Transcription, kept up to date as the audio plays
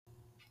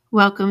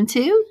Welcome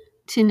to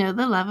Know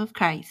the Love of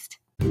Christ.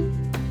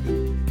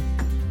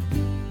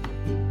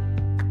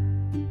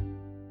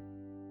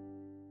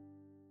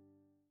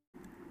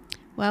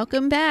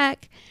 Welcome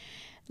back.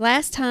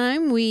 Last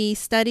time we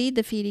studied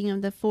the feeding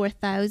of the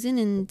 4,000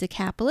 in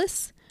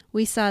Decapolis.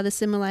 We saw the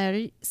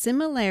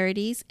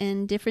similarities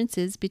and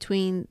differences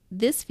between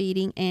this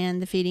feeding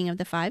and the feeding of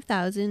the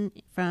 5,000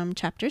 from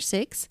chapter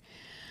 6.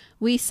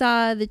 We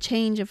saw the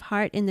change of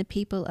heart in the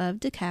people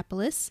of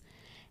Decapolis.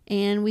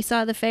 And we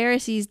saw the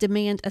Pharisees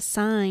demand a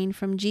sign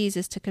from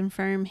Jesus to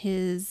confirm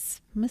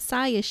his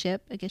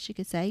messiahship, I guess you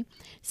could say,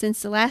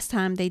 since the last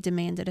time they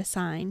demanded a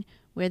sign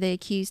where they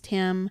accused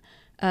him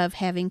of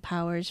having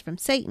powers from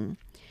Satan.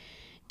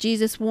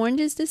 Jesus warned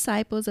his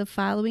disciples of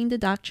following the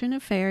doctrine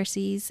of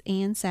Pharisees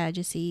and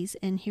Sadducees,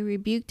 and he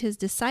rebuked his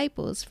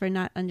disciples for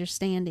not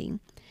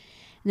understanding.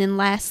 And then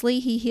lastly,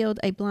 he healed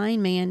a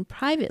blind man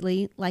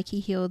privately like he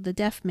healed the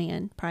deaf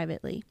man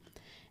privately.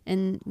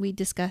 And we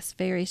discussed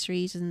various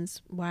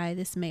reasons why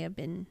this may have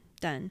been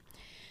done.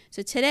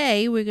 So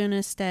today we're going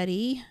to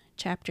study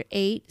chapter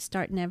 8,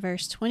 starting at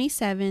verse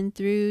 27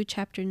 through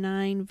chapter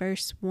 9,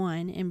 verse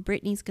 1. And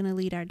Brittany's going to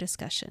lead our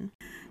discussion.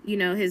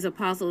 His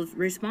apostles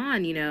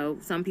respond,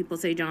 some people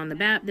say John the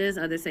Baptist,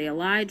 others say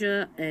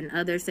Elijah, and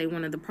others say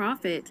one of the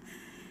prophets.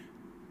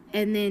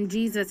 And then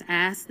Jesus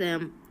asked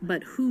them,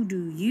 but who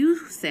do you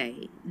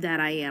say that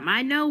I am?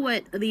 I know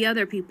what the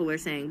other people are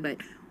saying, but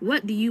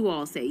what do you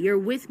all say? You're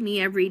with me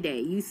every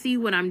day. You see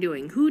what I'm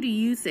doing. Who do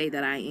you say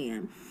that I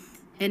am?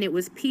 And it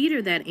was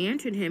Peter that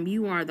answered him,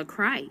 you are the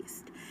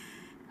Christ.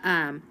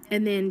 And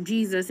then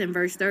Jesus in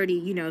verse 30,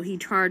 he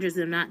charges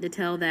them not to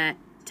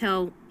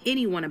tell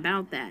anyone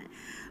about that.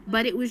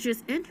 But it was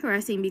just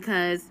interesting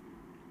because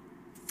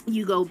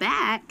you go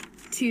back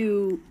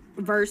to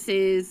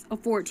verses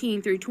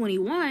 14 through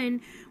 21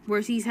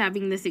 where he's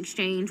having this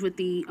exchange with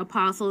the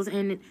apostles,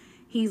 and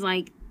he's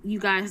like, you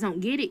guys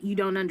don't get it, you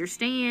don't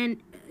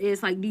understand.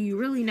 It's like, do you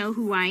really know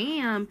who I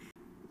am?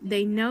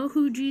 They know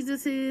who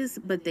Jesus is,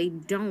 but they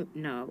don't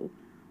know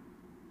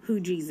who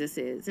Jesus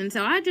is. And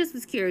so I just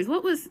was curious,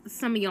 what was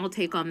some of y'all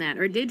take on that,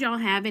 or did y'all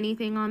have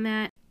anything on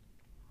that?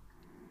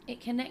 It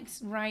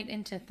connects right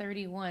into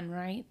 31,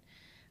 right?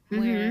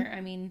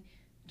 Where,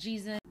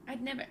 Jesus, I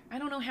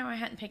don't know how I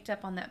hadn't picked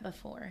up on that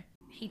before.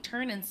 He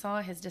turned and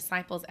saw his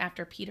disciples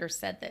after Peter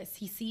said this.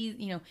 He sees,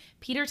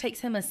 Peter takes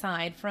him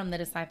aside from the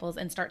disciples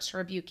and starts to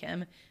rebuke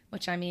him,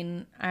 which I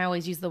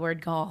always use the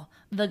word gall,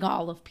 the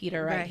gall of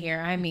Peter right here.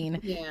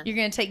 Yeah. You're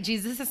going to take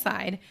Jesus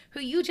aside,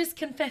 who you just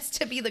confessed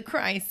to be the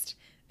Christ,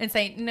 and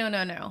say,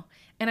 no.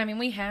 And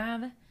we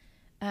have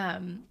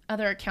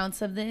other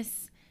accounts of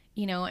this,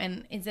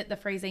 and is it the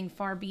phrasing,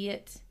 far be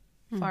it,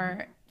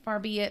 far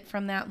be it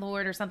from that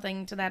Lord, or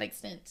something to that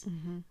extent,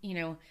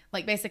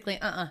 like basically,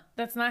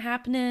 that's not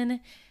happening.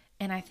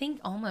 And I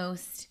think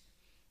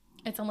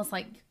it's almost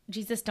like,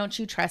 Jesus, don't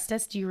you trust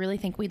us? Do you really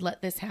think we'd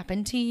let this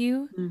happen to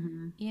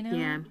you?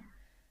 Yeah.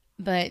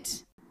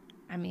 But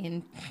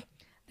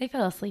they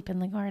fell asleep in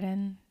the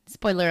garden.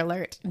 Spoiler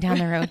alert, down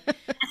the road.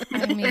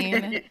 I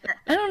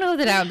don't know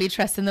that I would be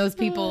trusting those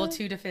people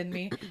to defend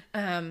me.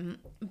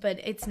 But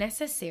it's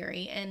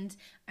necessary. And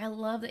I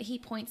love that he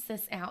points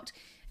this out,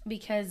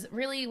 because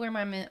really where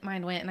my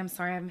mind went, and I'm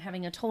sorry, I'm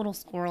having a total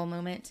squirrel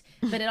moment,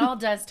 but it all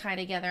does tie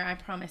together, I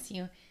promise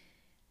you.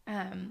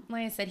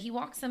 Like I said, he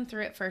walks them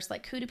through it first,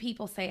 like, who do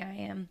people say I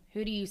am?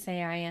 Who do you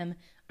say I am?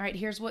 All right,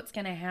 here's what's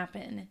going to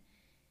happen.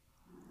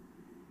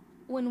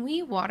 When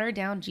we water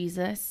down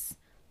Jesus,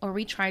 or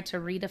we try to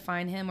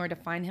redefine him or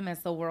define him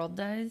as the world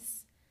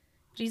does,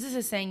 Jesus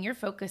is saying you're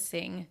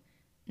focusing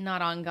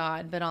not on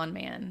God, but on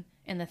man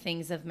and the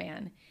things of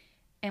man.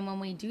 And when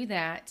we do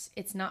that,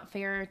 it's not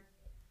fair,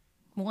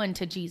 one,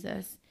 to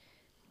Jesus.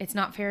 It's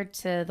not fair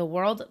to the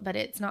world, but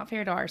it's not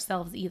fair to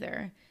ourselves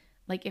either.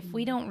 Like, if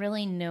we don't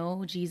really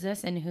know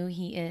Jesus and who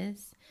he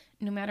is,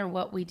 no matter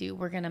what we do,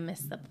 we're going to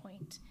miss the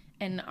point.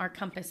 And our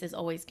compass is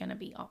always going to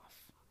be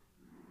off.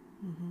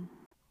 Mm-hmm.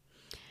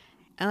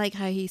 I like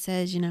how he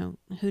says,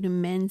 who do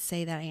men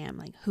say that I am?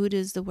 Like, who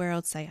does the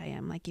world say I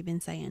am? Like you've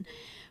been saying.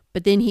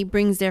 But then he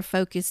brings their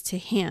focus to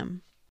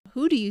him.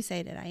 Who do you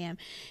say that I am?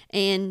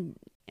 And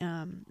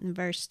in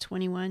verse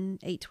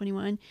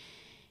 8:21,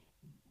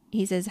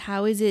 he says,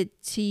 how is it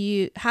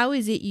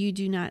you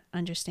do not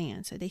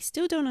understand? So they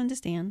still don't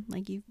understand,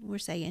 like you were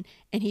saying.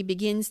 And he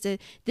begins to,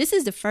 this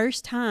is the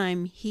first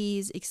time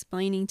he's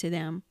explaining to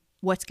them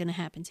what's going to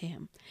happen to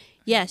him.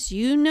 Yes,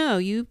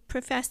 you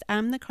professed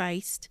I'm the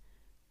Christ,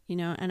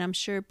 and I'm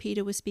sure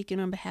Peter was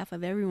speaking on behalf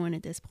of everyone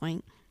at this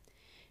point,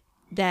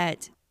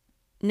 that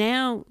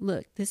now,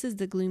 look, this is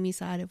the gloomy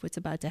side of what's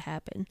about to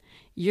happen.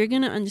 You're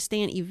going to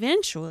understand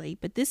eventually,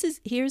 but this is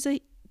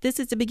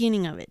the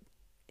beginning of it.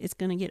 It's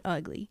going to get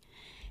ugly.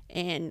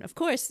 And of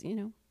course,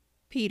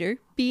 Peter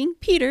being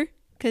Peter,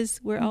 because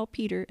we're all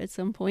Peter at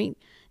some point.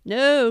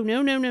 No.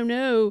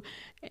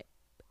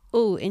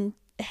 Oh, and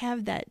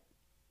have that,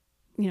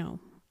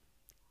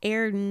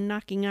 air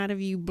knocking out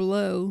of you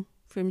blow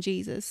from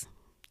Jesus.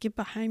 Get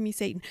behind me,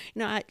 Satan.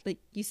 Like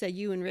you said,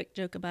 you and Rick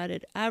joke about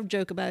it. I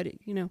joke about it,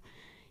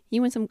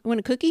 You want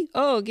a cookie?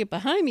 Oh, get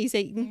behind me,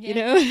 Satan, you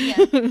know?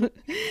 Yeah.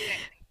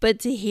 But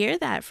to hear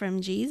that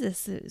from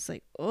Jesus, it's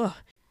like, oh.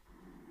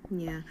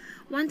 Yeah.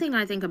 One thing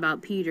I think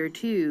about Peter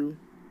too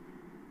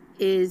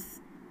is,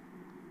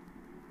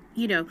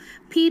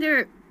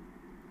 Peter,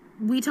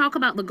 we talk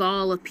about the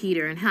gall of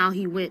Peter and how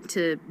he went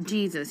to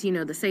Jesus,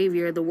 the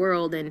savior of the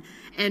world, and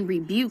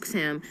rebukes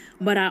him.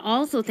 But I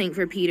also think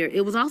for Peter,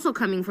 it was also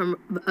coming from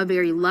a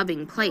very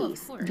loving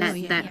place. Course.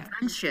 That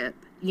friendship,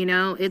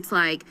 it's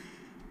like,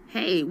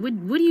 hey,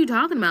 what are you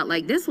talking about?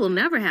 Like, this will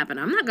never happen.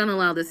 I'm not going to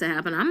allow this to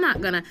happen. I'm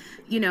not going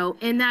to,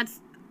 and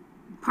that's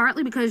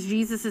partly because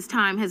Jesus's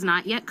time has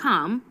not yet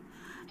come.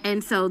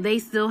 And so they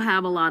still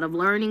have a lot of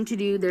learning to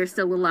do. There's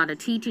still a lot of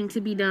teaching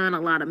to be done,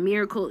 a lot of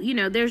miracles.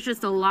 There's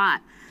just a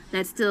lot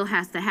that still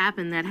has to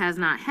happen that has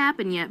not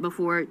happened yet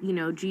before,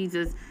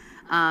 Jesus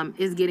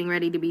is getting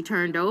ready to be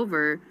turned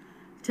over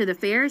to the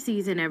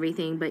Pharisees and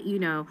everything. But,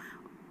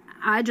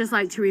 I just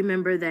like to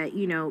remember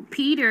that,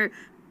 Peter,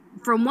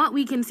 from what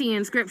we can see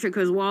in scripture,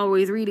 because we're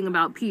always reading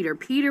about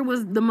Peter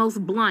was the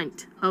most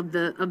blunt of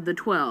the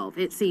 12.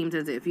 It seems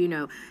as if,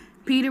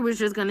 Peter was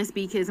just going to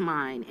speak his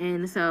mind.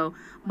 And so,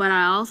 but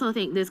I also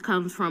think this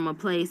comes from a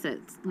place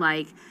that's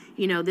like,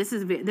 this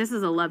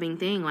is a loving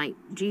thing. Like,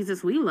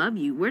 Jesus, we love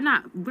you. We're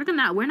not going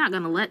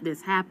to let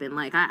this happen.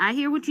 Like, I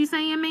hear what you're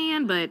saying,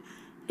 man, but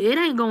it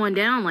ain't going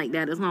down like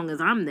that as long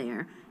as I'm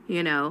there,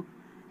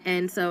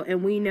 And so,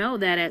 and we know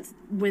that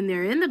when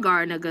they're in the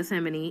Garden of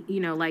Gethsemane,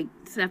 like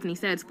Stephanie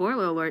said,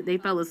 spoiler alert, they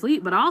fell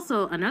asleep. But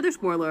also, another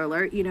spoiler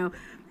alert,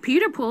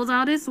 Peter pulls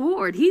out his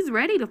sword. He's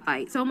ready to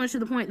fight, so much to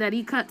the point that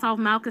he cuts off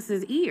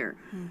Malchus's ear.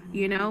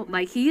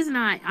 Like,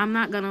 I'm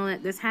not going to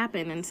let this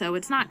happen. And so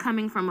it's not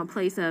coming from a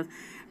place of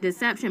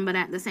deception, but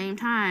at the same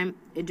time,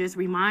 it just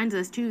reminds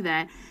us too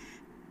that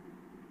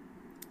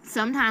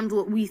sometimes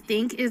what we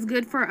think is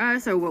good for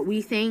us or what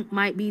we think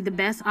might be the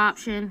best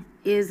option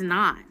is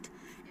not.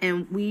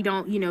 And we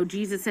don't,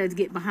 Jesus says,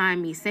 get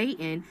behind me,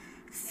 Satan.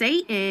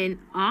 Satan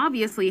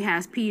obviously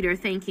has Peter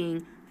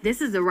thinking, this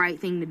is the right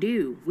thing to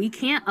do. We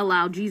can't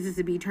allow Jesus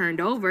to be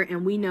turned over,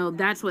 and we know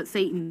that's what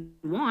Satan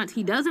wants.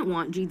 He doesn't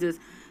want Jesus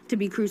to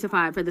be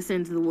crucified for the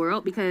sins of the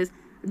world, because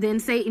then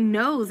Satan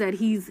knows that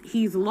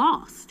he's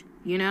lost,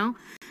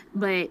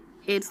 But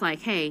it's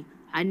like, hey,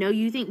 I know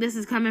you think this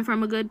is coming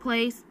from a good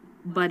place,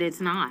 but it's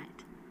not.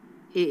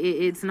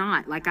 It's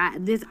not. Like,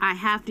 I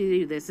have to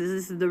do this.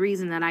 This is the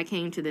reason that I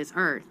came to this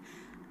earth.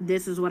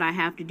 This is what I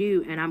have to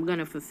do, and I'm going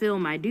to fulfill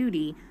my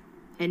duty,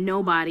 and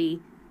nobody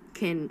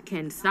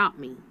can stop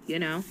me,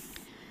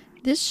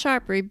 This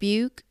sharp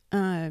rebuke,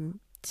 to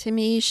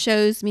me,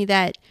 shows me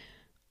that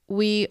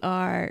we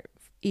are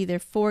either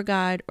for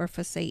God or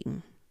for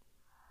Satan.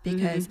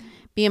 Because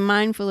being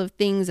mindful of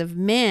things of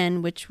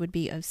men, which would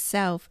be of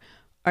self,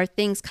 are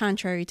things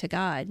contrary to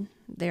God,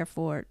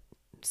 therefore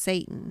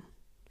Satan.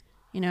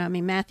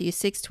 Matthew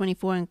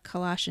 6:24 and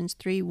Colossians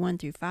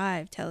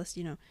 3:1-5 tell us,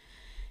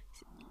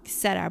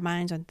 set our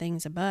minds on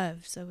things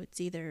above. So it's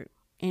either,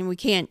 and we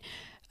can't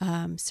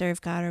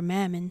serve God or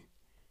mammon.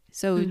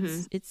 So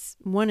it's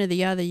one or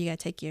the other. You got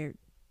to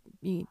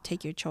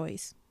take your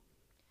choice.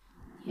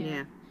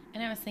 Yeah.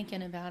 And I was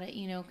thinking about it,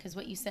 because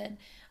what you said,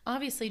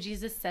 obviously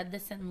Jesus said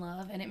this in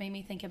love, and it made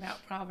me think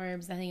about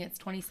Proverbs. I think it's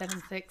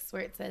 27:6,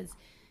 where it says,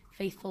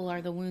 faithful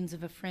are the wounds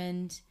of a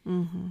friend,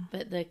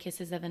 but the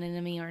kisses of an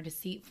enemy are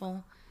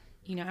deceitful.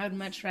 I would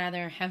much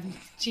rather have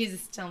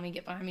Jesus tell me,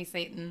 get behind me,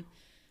 Satan,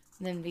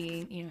 than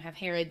have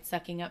Herod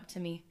sucking up to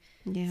me.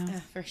 Yeah.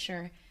 For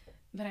sure.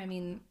 But I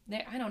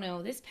don't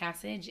know, this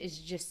passage is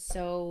just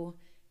so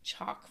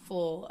chock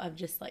full of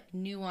just like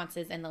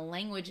nuances, and the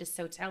language is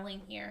so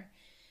telling here.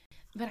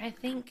 But I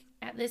think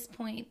at this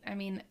point,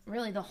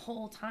 really the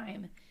whole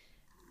time,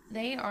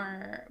 they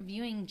are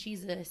viewing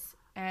Jesus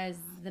as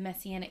the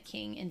Messianic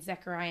king in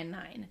Zechariah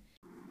 9.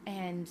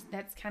 And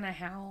that's kind of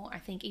how I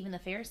think even the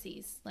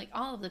Pharisees, like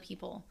all of the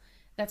people,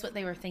 that's what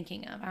they were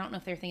thinking of. I don't know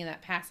if they're thinking of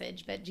that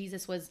passage, but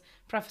Jesus was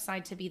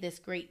prophesied to be this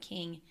great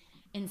king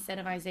instead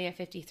of Isaiah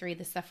 53,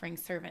 the suffering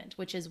servant,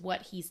 which is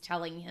what he's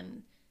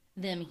telling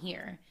them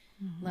here.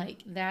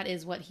 Like, that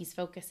is what he's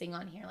focusing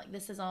on here. Like,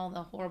 this is all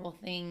the horrible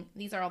thing.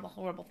 These are all the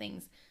horrible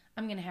things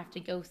I'm going to have to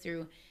go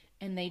through.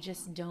 And they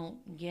just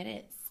don't get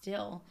it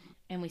still.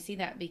 And we see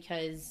that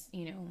because,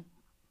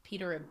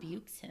 Peter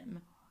rebukes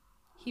him.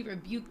 He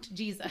rebuked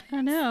Jesus.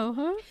 I know,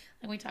 huh?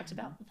 And we talked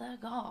about the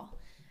gall.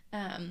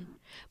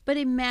 But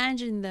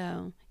imagine,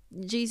 though,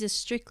 Jesus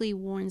strictly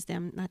warns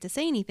them not to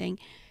say anything.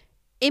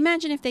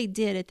 Imagine if they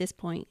did at this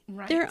point.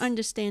 Right. Their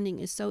understanding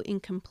is so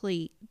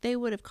incomplete. They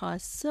would have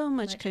caused so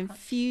much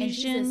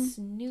confusion. And Jesus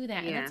knew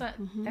that. Yeah.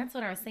 And that's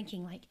what I was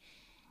thinking. Like,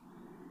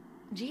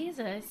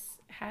 Jesus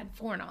had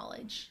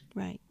foreknowledge.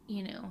 Right.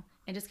 And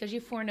just because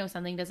you foreknow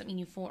something doesn't mean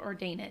you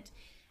foreordain it.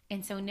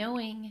 And so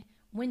knowing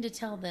when to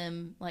tell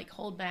them, like,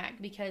 hold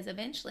back, because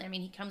eventually,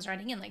 he comes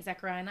riding in, like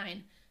Zechariah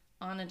 9,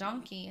 on a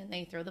donkey, and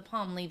they throw the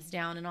palm leaves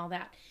down and all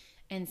that.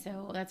 And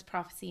so that's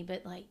prophecy.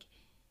 But, like,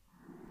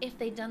 if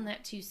they'd done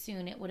that too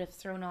soon, it would have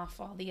thrown off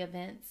all the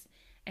events.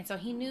 And so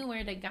he knew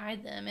where to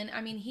guide them. And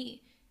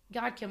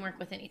God can work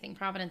with anything,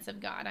 providence of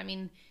God.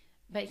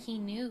 but he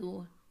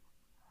knew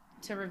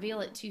to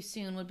reveal it too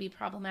soon would be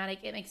problematic.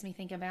 It makes me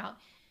think about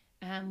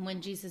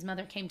when Jesus'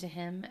 mother came to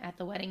him at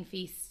the wedding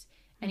feast,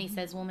 and he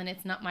says, "Woman,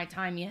 it's not my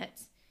time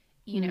yet."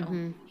 You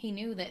know, he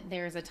knew that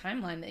there's a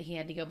timeline that he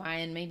had to go by,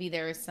 and maybe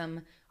there is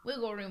some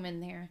wiggle room in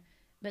there,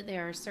 but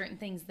there are certain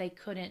things they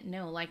couldn't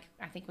know. Like,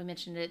 I think we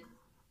mentioned it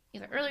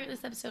either earlier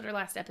this episode or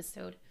last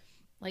episode.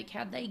 Like,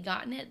 had they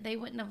gotten it, they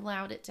wouldn't have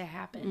allowed it to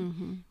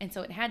happen. And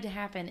so it had to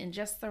happen in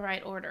just the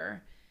right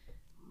order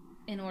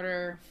in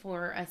order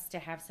for us to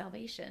have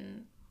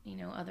salvation. You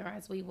know,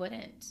 otherwise we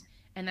wouldn't.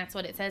 And that's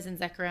what it says in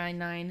Zechariah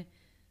 9,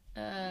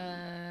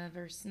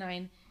 verse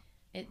 9.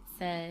 It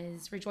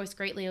says, "Rejoice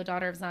greatly, O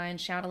daughter of Zion.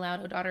 Shout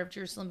aloud, O daughter of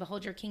Jerusalem.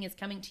 Behold, your king is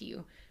coming to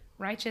you.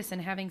 Righteous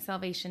and having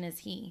salvation is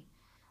he.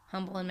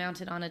 Humble and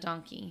mounted on a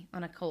donkey,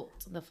 on a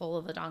colt, the foal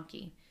of a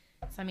donkey."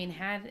 So, I mean,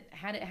 had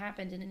it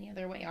happened in any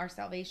other way, our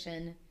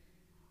salvation,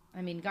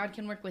 I mean, God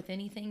can work with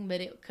anything,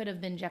 but it could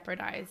have been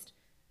jeopardized,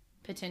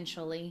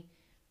 potentially.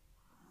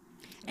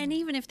 And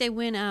even if they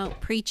went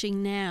out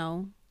preaching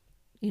now,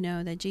 you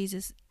know, that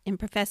Jesus, and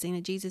professing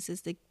that Jesus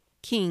is the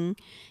king,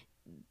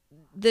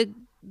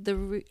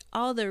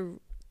 all the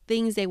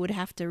things they would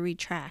have to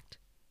retract.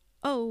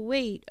 Oh,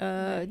 wait,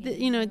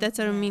 you know, that's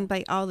what I mean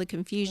by all the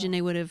confusion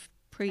they would have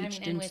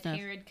preached, and with stuff.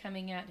 Herod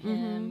coming at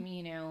him,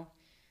 you know,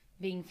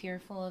 being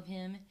fearful of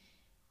him.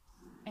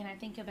 And I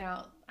think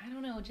about, I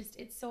don't know, just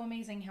it's so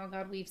amazing how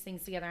God weaves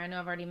things together. I know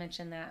I've already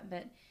mentioned that,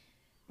 but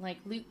like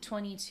Luke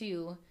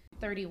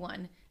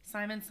 22:31,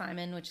 "Simon,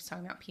 Simon," which is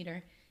talking about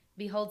Peter,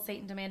 "behold,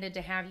 Satan demanded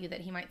to have you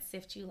that he might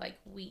sift you like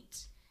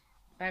wheat.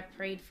 But I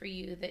prayed for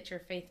you that your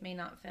faith may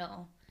not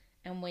fail.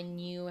 And when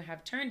you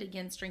have turned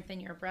again, strengthen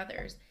your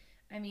brothers."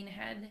 I mean,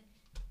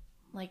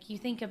 like, you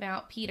think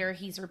about Peter,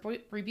 he's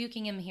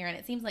rebuking him here, and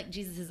it seems like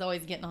Jesus is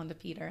always getting on to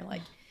Peter.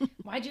 Like,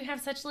 "Why'd you have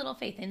such little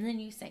faith? And then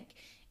you sink.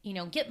 You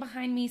know, get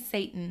behind me,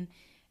 Satan."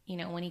 You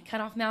know, when he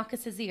cut off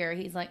Malchus's ear,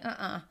 he's like,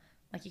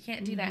 like, you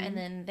can't do that. And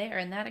then there,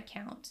 in that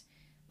account,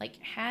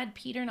 like, had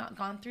Peter not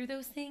gone through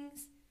those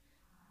things,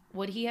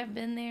 would he have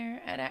been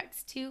there at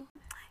Acts 2?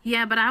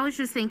 Yeah, but I was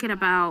just thinking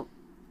about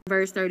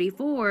verse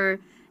 34,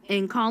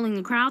 and calling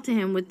the crowd to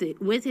him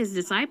with his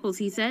disciples,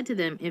 he said to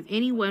them, "If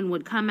anyone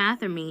would come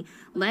after me,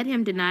 let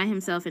him deny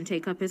himself and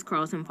take up his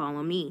cross and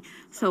follow me."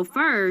 So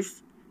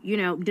first, you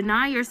know,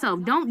 deny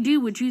yourself. Don't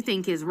do what you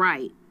think is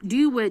right.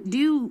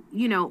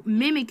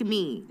 Mimic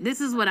me.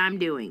 This is what I'm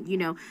doing. You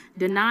know,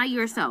 deny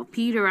yourself.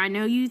 Peter, I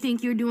know you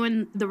think you're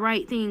doing the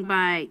right thing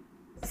by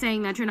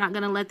saying that you're not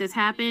going to let this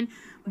happen,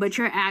 but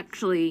you're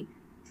actually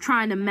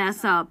trying to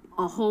mess up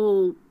a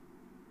whole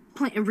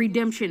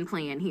redemption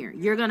plan here.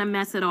 You're going to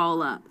mess it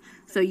all up.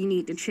 So you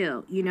need to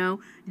chill, you know,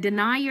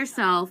 deny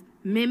yourself,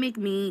 mimic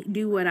me,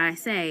 do what I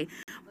say.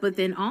 But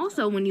then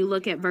also when you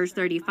look at verse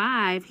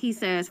 35, he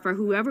says, "For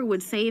whoever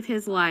would save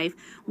his life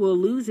will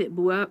lose it,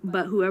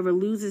 but whoever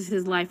loses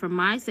his life for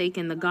my sake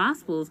and the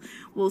gospel's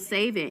will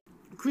save it."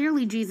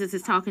 Clearly Jesus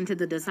is talking to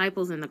the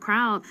disciples in the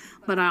crowd,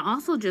 but I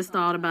also just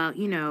thought about,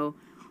 you know,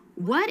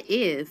 what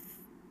if,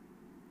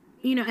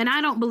 you know, and I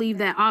don't believe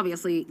that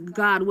obviously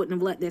God wouldn't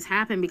have let this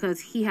happen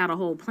because he had a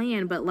whole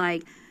plan, but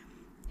like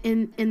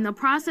in the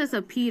process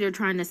of Peter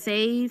trying to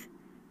save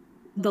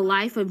the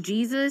life of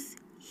Jesus,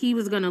 he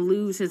was going to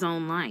lose his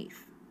own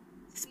life,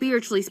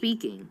 spiritually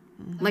speaking.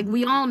 Like,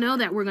 we all know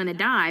that we're going to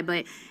die,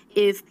 but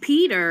if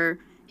Peter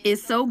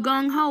is so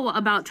gung-ho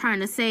about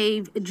trying to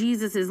save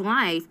Jesus's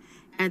life,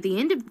 at the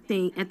end of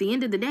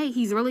the day,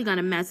 he's really going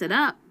to mess it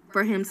up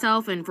for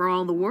himself and for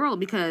all the world,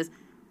 because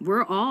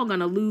we're all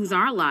going to lose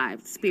our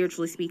lives,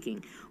 spiritually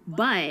speaking.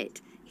 But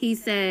he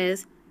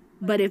says,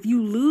 "But if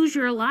you lose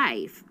your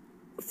life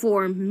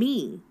for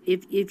me,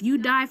 if you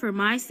die for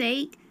my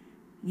sake,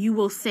 you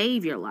will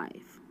save your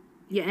life."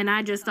 Yeah, and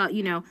I just thought,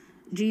 you know,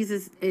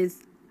 Jesus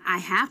is, I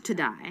have to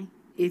die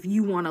if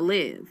you want to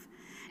live.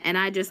 And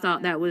I just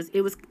thought it was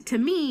to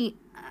me,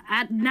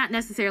 not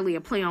necessarily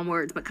a play on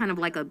words, but kind of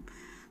like a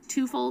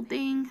twofold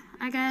thing,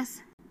 I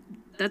guess.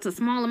 That's a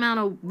small amount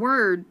of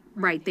word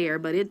right there,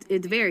 but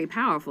it's very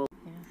powerful.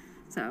 Yeah.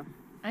 So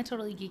I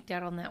totally geeked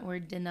out on that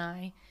word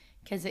deny,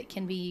 because it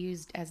can be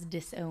used as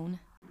disown.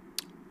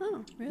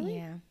 Oh, really?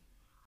 Yeah.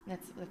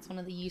 That's one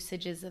of the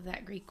usages of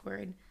that Greek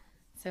word.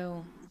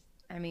 So,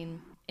 I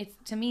mean, it's,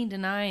 to me,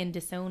 deny and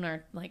disown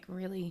are like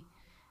really,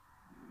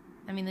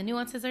 I mean, the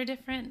nuances are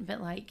different,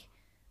 but like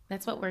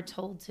that's what we're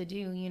told to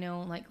do, you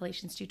know, like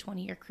Galatians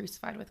 2:20, you're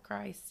crucified with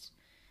Christ.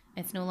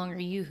 It's no longer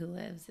you who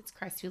lives, it's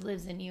Christ who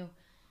lives in you.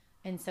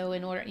 And so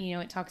in order, you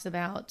know, it talks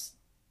about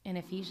in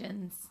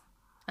Ephesians,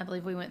 I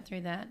believe we went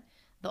through that,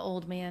 the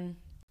old man,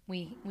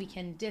 we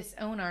can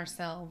disown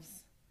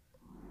ourselves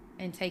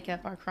and take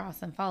up our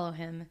cross and follow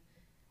him.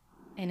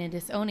 And in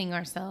disowning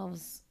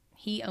ourselves,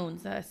 he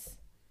owns us.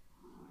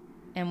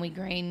 And we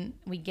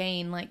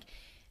gain, like,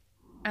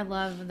 I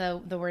love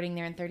the wording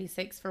there in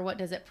 36, "For what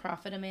does it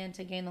profit a man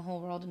to gain the whole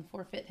world and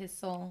forfeit his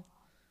soul?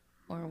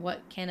 Or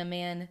what can a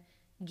man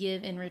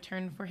give in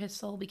return for his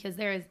soul?" Because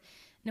there is,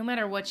 no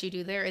matter what you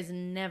do, there is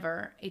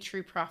never a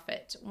true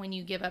profit when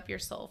you give up your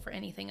soul for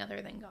anything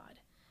other than God.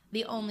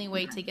 The only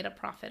way to get a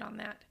profit on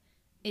that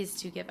is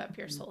to give up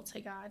your soul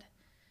to God.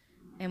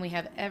 And we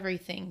have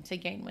everything to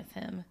gain with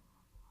him.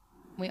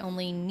 We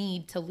only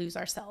need to lose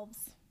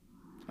ourselves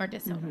or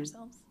disown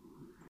ourselves.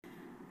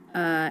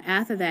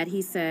 After that,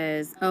 he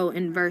says,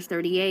 in verse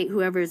 38,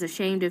 whoever is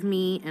ashamed of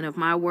me and of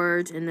my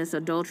words in this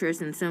adulterous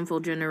and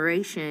sinful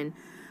generation,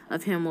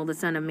 of him will the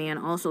Son of Man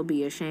also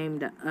be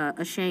ashamed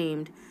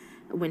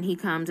when he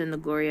comes in the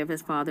glory of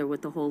his Father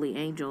with the holy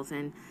angels.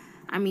 And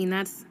I mean,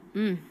 that's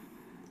a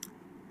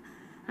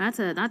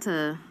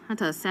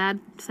sad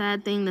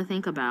thing to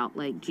think about.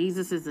 Like,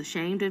 Jesus is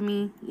ashamed of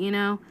me, you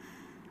know?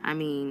 I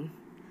mean,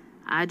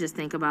 I just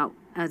think about,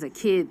 as a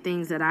kid,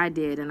 things that I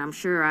did, and I'm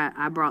sure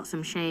I brought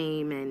some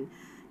shame and,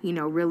 you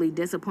know, really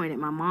disappointed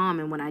my mom.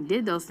 And when I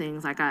did those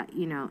things, like,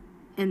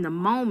 in the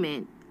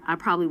moment, I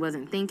probably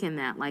wasn't thinking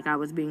that, like, I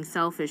was being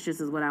selfish,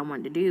 this is what I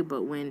wanted to do.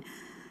 But when,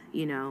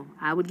 you know,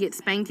 I would get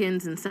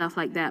spankings and stuff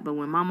like that, but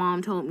when my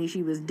mom told me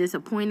she was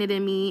disappointed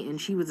in me and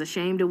she was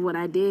ashamed of what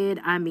I did,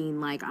 I mean,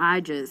 like,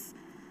 I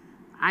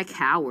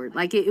cowered.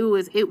 Like, it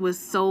was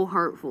so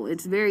hurtful.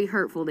 It's very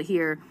hurtful to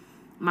hear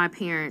my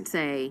parents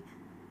say,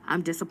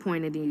 I'm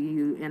disappointed in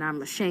you and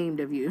I'm ashamed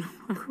of you.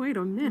 Like, wait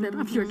a minute,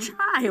 I'm your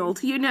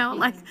child, you know?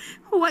 Like,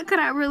 what could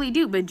I really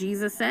do? But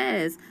Jesus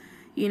says,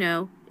 you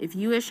know, if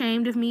you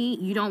ashamed of me,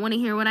 you don't want to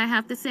hear what I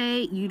have to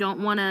say, you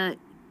don't want to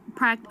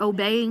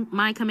obey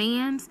my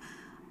commands,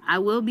 I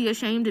will be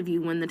ashamed of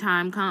you when the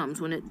time comes.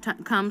 When it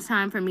comes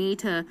time for me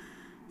to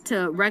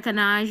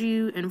recognize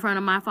you in front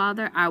of my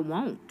Father, I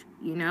won't,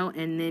 you know?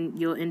 And then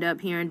you'll end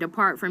up hearing,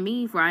 depart from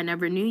me, for I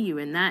never knew you.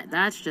 And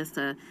that's just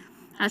a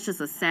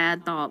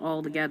sad thought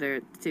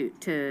altogether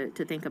to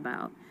think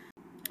about.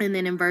 And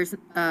then in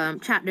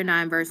chapter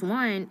 9, verse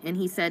 1, and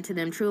he said to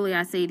them, truly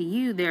I say to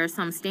you, there are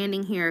some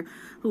standing here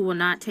who will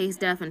not taste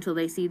death until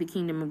they see the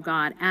kingdom of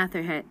God after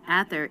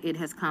it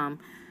has come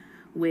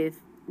with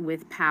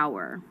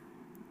power.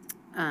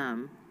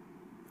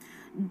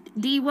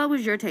 Dee, what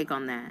was your take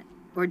on that?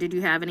 Or did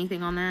you have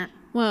anything on that?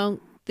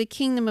 Well, the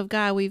kingdom of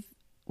God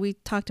we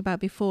talked about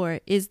before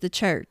is the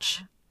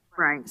church.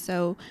 Right.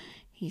 So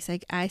he's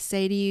like, I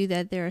say to you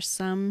that there are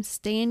some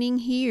standing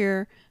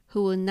here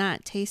who will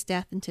not taste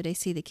death until they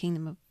see the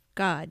kingdom of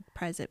God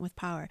present with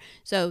power.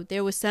 So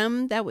there was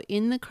some that were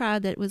in the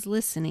crowd that was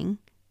listening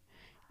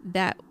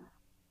that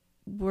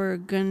were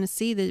going to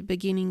see the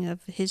beginning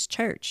of his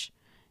church.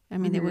 I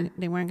mean,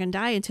 they weren't going to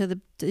die until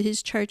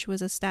his church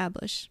was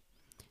established.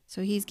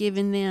 So he's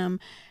given them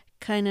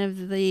kind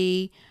of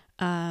the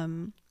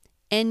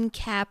end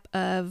cap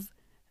of,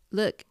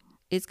 look,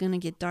 it's going to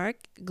get dark,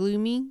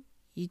 gloomy.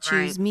 You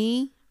choose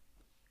me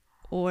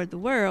or the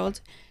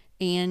world.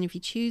 And if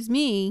you choose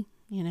me,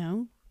 you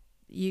know,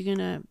 you're going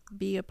to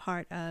be a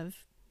part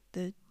of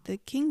the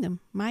kingdom,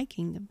 my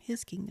kingdom,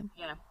 his kingdom.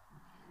 Yeah.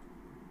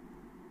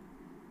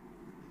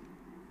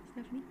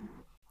 Stephanie?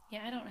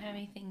 Yeah, I don't have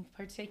anything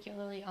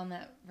particularly on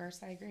that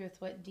verse. I agree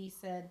with what Dee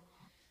said.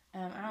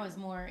 I was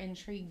more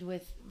intrigued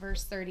with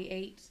verse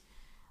 38,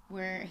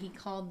 where he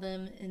called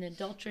them an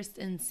adulterous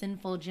and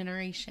sinful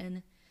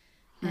generation.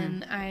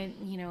 And I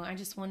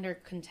just wonder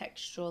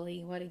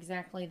contextually what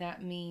exactly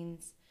that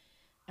means.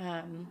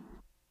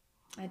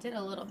 I did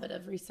a little bit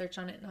of research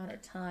on it, not a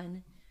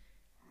ton.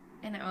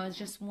 And I was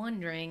just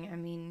wondering, I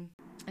mean,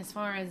 as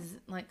far as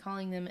like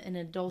calling them an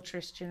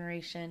adulterous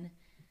generation,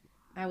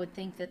 I would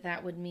think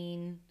that would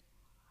mean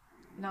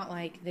not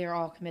like they're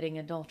all committing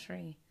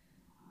adultery.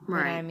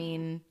 Right. But I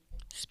mean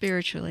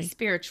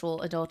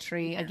spiritual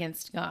adultery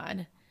against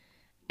God.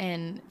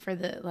 And for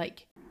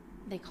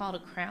they called a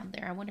crowd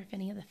there. I wonder if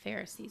any of the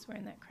Pharisees were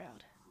in that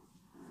crowd.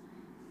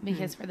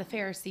 Because for the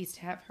Pharisees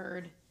to have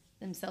heard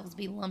themselves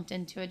be lumped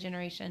into a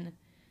generation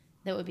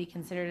that would be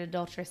considered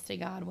adulterous to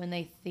God when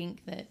they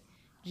think that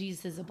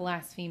Jesus is a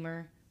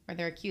blasphemer, or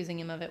they're accusing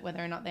him of it,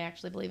 whether or not they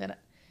actually believe it.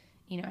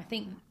 You know, I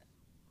think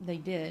they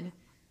did.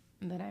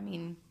 But I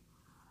mean,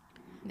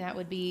 that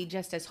would be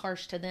just as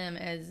harsh to them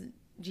as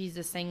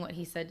Jesus saying what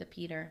he said to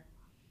Peter.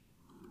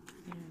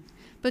 Yeah.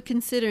 But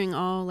considering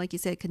all, like you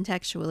said,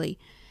 contextually,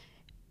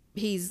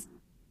 he's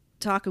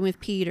talking with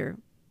Peter,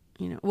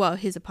 you know, well,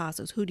 his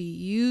apostles, who do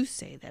you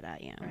say that I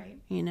am? Right.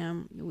 You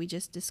know, we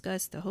just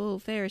discussed the whole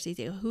Pharisees.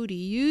 Who do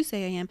you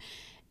say I am?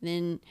 And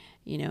then,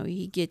 you know,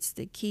 he gets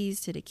the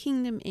keys to the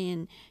kingdom,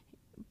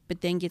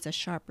 but then gets a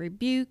sharp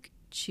rebuke.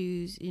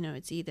 Choose, you know,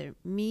 it's either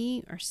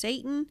me or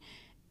Satan.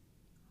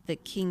 The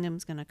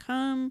kingdom's going to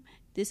come.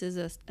 This is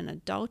an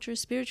adulterous,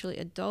 spiritually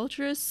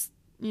adulterous.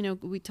 You know,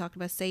 we talked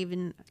about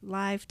saving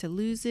life to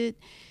lose it.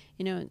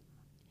 You know,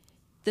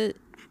 the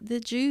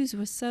Jews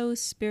were so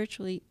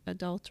spiritually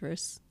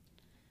adulterous.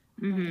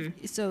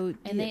 Mm-hmm. So,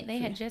 and they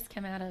had just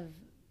come out of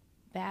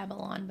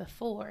Babylon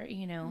before,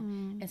 you know,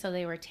 and so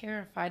they were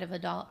terrified of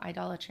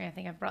idolatry. I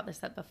think I've brought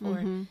this up before.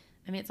 I mean,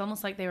 it's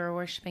almost like they were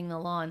worshiping the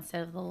law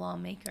instead of the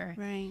lawmaker.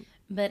 Right.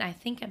 But I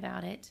think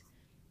about it,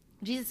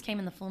 Jesus came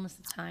in the fullness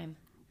of time.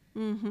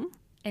 Mm-hmm.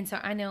 And so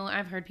I know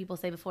I've heard people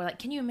say before, like,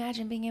 can you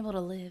imagine being able to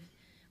live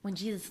when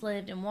Jesus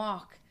lived and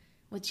walk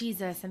with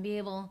Jesus and be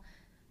able,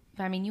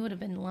 but I mean, you would have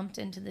been lumped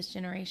into this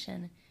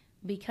generation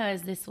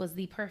because this was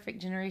the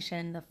perfect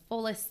generation, the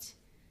fullest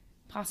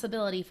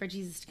possibility for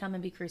Jesus to come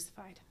and be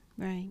crucified.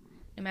 Right.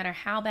 No matter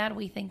how bad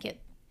we think it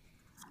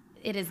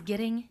is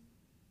getting,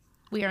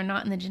 we are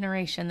not in the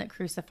generation that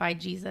crucified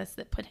Jesus,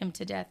 that put him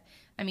to death.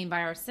 I mean,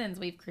 by our sins,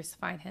 we've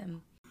crucified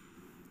him.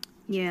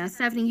 Yeah,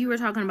 Stephanie, you were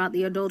talking about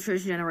the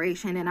adulterous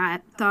generation, and I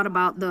thought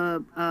about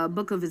the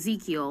book of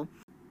Ezekiel.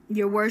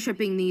 You're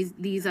worshiping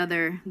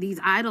these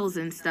idols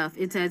and stuff.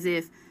 It's as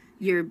if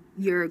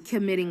you're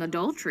committing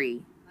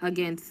adultery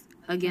against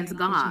Right, 'cause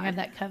God. you have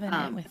that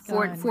covenant with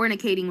God.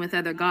 Fornicating with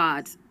other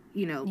gods,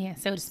 Yeah,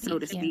 so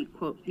to speak. Yeah.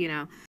 quote,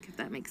 if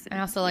that makes sense. I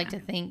also like to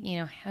think,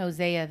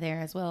 Hosea there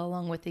as well,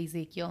 along with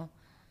Ezekiel.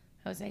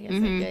 Hosea is a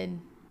good.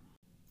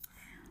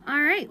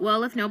 All right.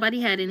 Well, if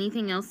nobody had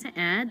anything else to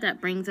add,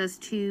 that brings us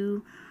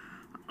to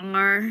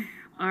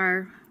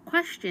our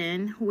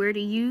question: where do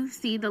you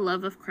see the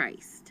love of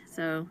Christ?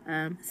 So,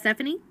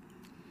 Stephanie?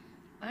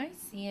 I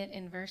see it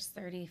in verse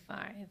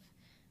 35,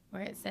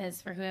 where it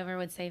says, "For whoever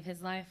would save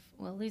his life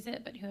will lose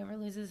it, but whoever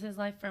loses his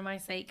life for my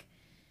sake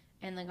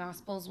and the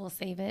Gospels will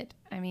save it."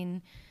 I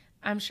mean,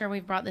 I'm sure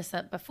we've brought this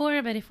up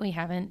before, but if we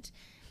haven't,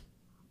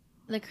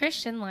 the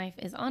Christian life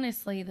is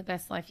honestly the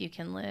best life you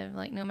can live.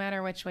 Like, no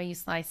matter which way you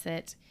slice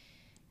it,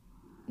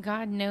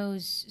 God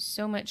knows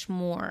so much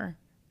more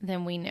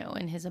than we know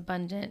in his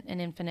abundant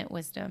and infinite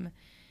wisdom.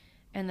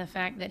 And the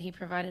fact that he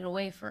provided a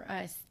way for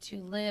us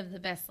to live the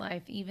best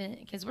life, even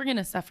because we're going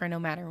to suffer no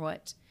matter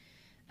what.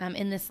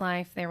 In this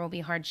life, there will be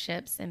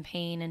hardships and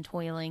pain and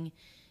toiling,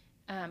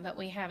 but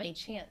we have a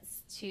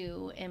chance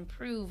to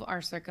improve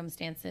our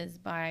circumstances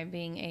by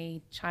being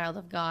a child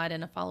of God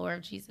and a follower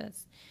of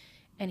Jesus.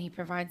 And he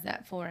provides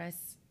that for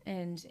us.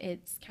 And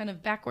it's kind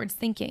of backwards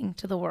thinking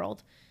to the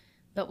world,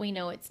 but we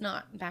know it's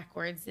not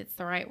backwards. It's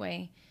the right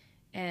way.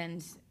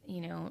 And,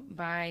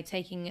 by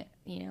taking,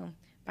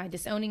 by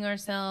disowning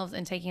ourselves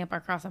and taking up our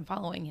cross and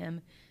following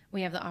him,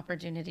 we have the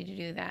opportunity to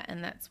do that.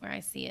 And that's where I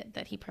see it,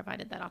 that he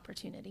provided that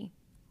opportunity.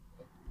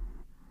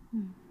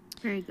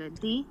 Very good.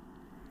 Dee?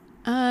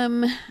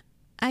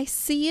 I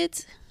see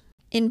it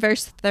in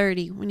verse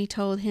 30 when he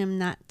told him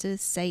not to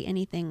say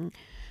anything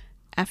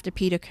after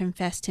Peter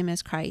confessed him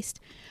as Christ.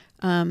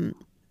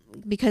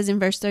 Because in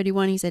verse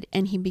 31 he said,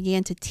 and he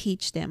began to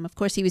teach them. Of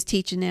course, he was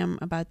teaching them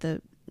about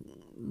the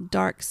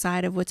dark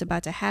side of what's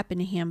about to happen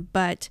to him,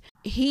 but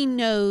he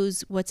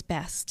knows what's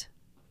best.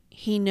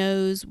 He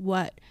knows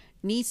what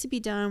needs to be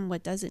done,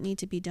 what doesn't need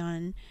to be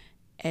done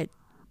at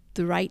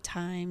the right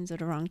times or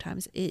the wrong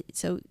times.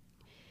 So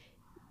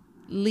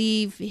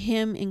leave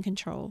him in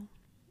control,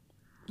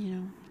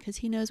 because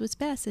he knows what's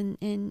best.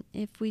 And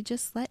if we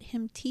just let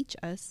him teach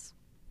us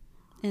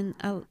and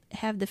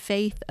have the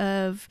faith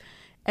of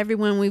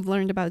everyone we've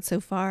learned about so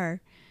far,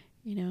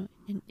 and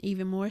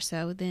even more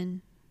so,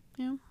 then,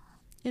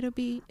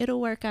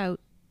 it'll work out.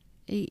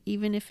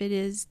 Even if it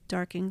is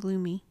dark and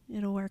gloomy,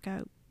 it'll work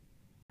out.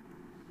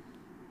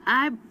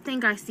 I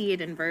think I see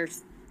it in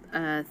verse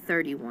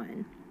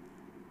 31,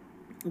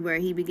 where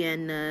he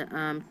began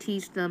to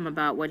teach them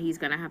about what he's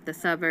going to have to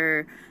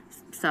suffer,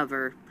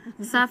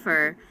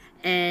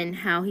 and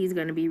how he's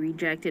going to be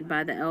rejected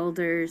by the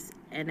elders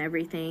and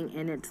everything.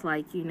 And it's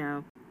like,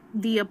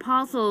 the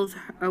apostles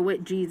are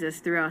with Jesus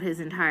throughout his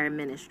entire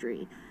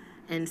ministry.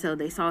 And so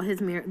they saw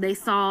they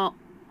saw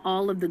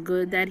all of the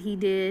good that he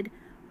did,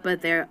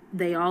 but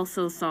they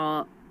also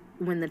saw,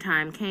 when the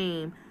time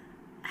came,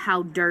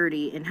 how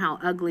dirty and how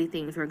ugly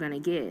things were going to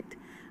get.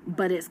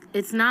 But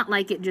it's not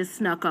like it just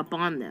snuck up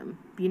on them.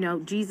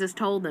 Jesus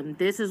told them,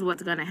 this is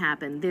what's going to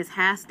happen. This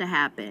has to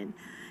happen.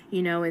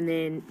 And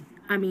then,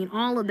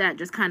 all of that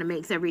just kind of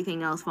makes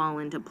everything else fall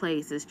into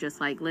place. It's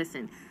just like,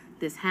 listen,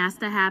 this has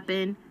to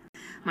happen.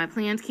 My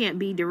plans can't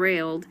be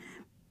derailed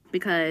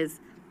because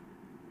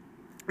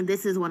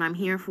this is what I'm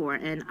here for.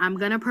 And I'm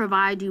going to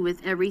provide you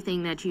with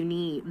everything that you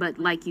need. But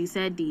like you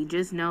said, Dee,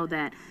 just know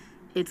that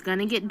it's going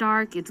to get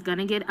dark. It's going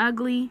to get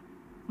ugly.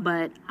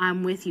 But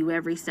I'm with you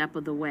every step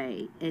of the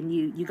way. And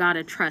you got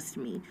to trust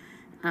me.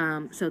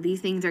 So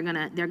these things they're going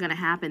to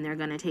happen. They're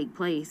going to take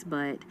place.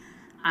 But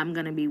I'm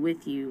going to be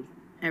with you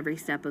every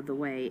step of the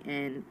way.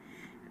 And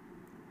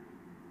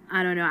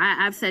I don't know.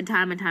 I've said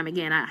time and time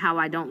again how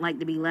I don't like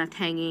to be left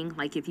hanging.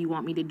 Like, if you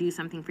want me to do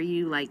something for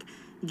you, like,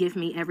 give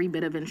me every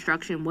bit of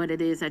instruction, what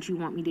it is that you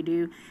want me to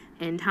do.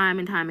 And time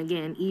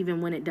again, even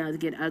when it does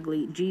get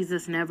ugly,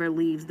 Jesus never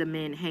leaves the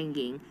men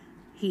hanging.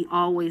 He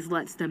always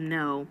lets them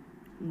know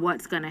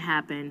what's going to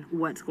happen,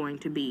 what's going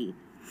to be.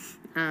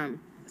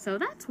 So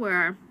that's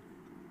where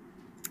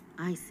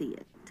I see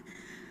it.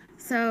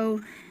 So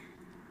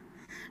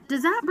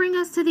does that bring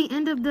us to the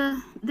end of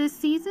this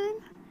season?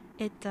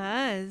 It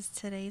does.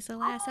 Today's the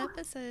last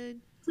episode.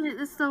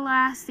 It's the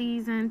last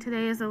season.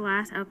 Today is the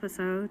last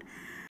episode.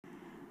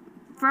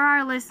 For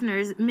our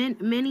listeners,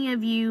 many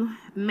of you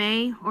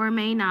may or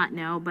may not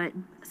know, but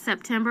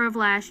September of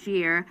last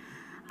year,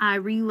 I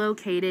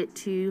relocated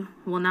to,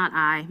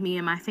 me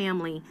and my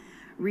family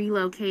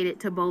relocated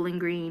to Bowling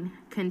Green,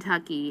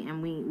 Kentucky,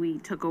 and we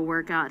took a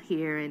workout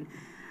here, and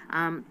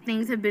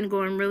things have been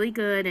going really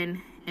good,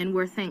 and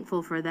we're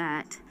thankful for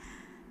that.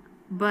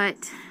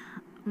 But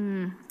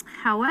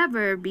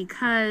however,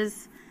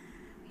 because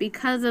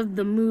because of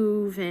the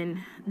move and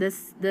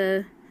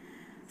the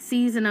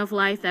season of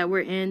life that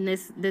we're in,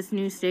 this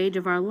new stage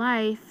of our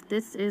life,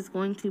 this is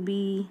going to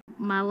be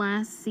my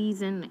last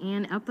season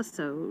and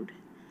episode.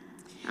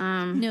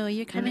 No,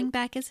 you're coming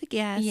back as a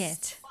guest.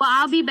 Yes. Well,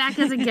 I'll be back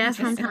as a guest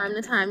from time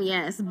to time,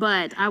 yes,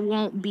 but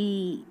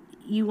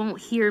you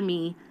won't hear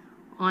me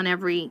on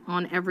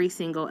every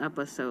single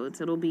episode.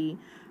 So it'll be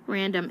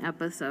random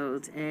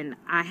episodes, and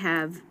I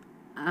have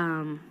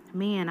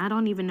I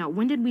don't even know,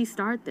 when did we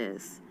start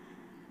this?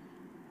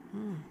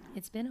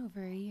 It's been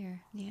over a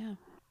year. Yeah.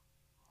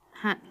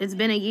 It's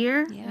been a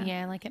year?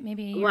 Yeah, like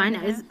maybe a year. Well, and a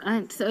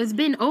half. so it's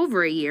been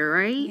over a year,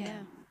 right? Yeah.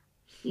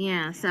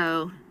 Yeah,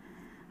 so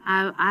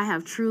I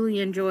have truly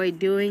enjoyed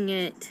doing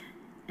it,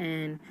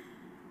 and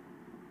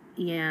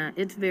yeah,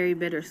 it's very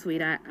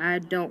bittersweet. I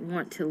don't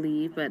want to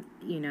leave, but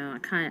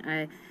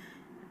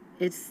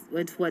it's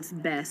what's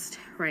best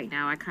right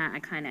now. I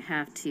kind of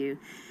have to.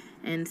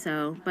 And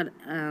so, but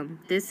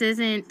this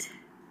isn't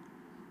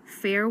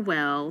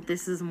farewell.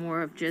 This is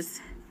more of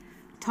just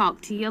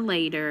talk to you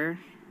later.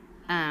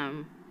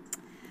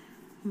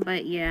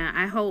 But yeah,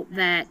 I hope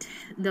that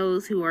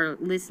those who are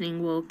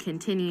listening will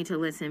continue to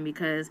listen,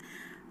 because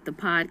the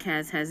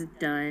podcast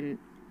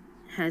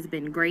has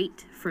been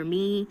great for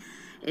me.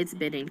 It's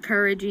been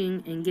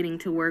encouraging, and getting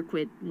to work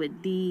with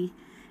Dee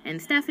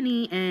and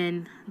Stephanie,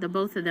 and the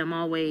both of them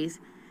always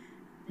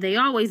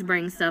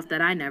bring stuff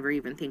that I never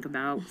even think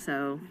about.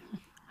 So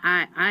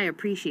I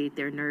appreciate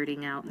their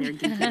nerding out and their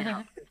geeking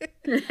out.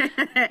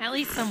 At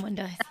least someone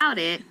does. Without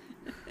it,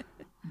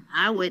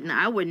 I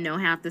wouldn't know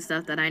half the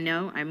stuff that I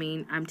know. I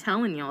mean, I'm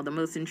telling y'all, the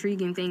most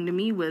intriguing thing to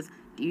me was,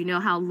 do you know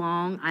how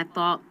long I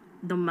thought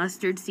the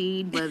mustard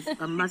seed was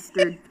a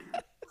mustard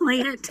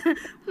plant?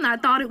 I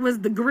thought it was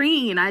the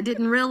green. I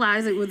didn't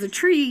realize it was a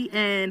tree,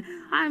 and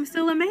I'm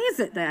still amazed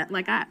at that.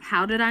 Like,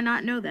 how did I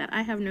not know that?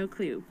 I have no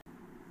clue.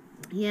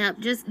 Yeah,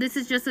 this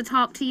is just a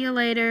talk to you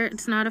later.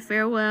 It's not a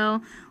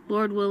farewell.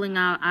 Lord willing,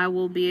 I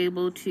will be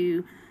able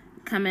to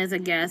come as a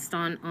guest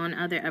on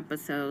other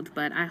episodes,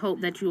 but I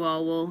hope that you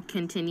all will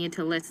continue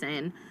to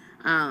listen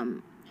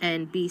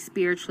and be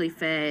spiritually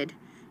fed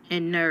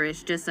and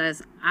nourished, just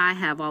as I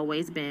have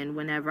always been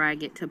whenever I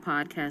get to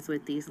podcast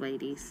with these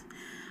ladies.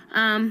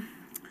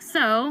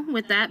 So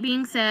with that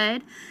being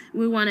said,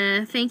 we want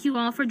to thank you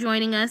all for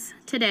joining us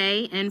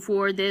today and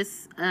for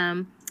this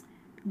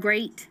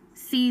great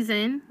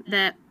season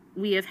that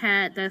we have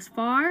had thus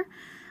far.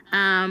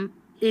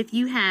 If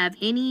you have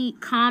any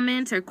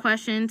comments or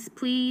questions,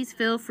 please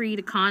feel free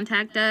to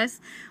contact us.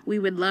 We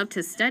would love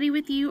to study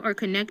with you or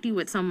connect you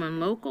with someone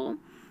local.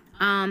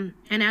 And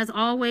as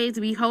always,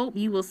 we hope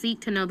you will seek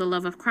to know the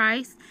love of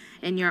Christ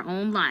in your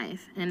own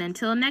life. And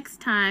until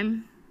next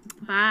time,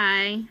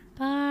 bye.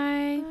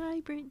 Bye.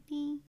 Bye,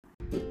 Brittany.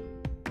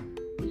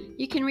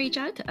 You can reach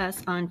out to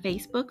us on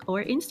Facebook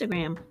or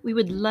Instagram. We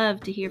would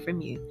love to hear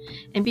from you.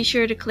 And be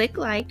sure to click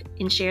like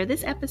and share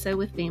this episode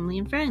with family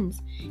and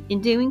friends. In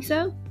doing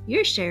so,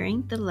 you're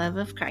sharing the love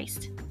of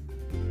Christ.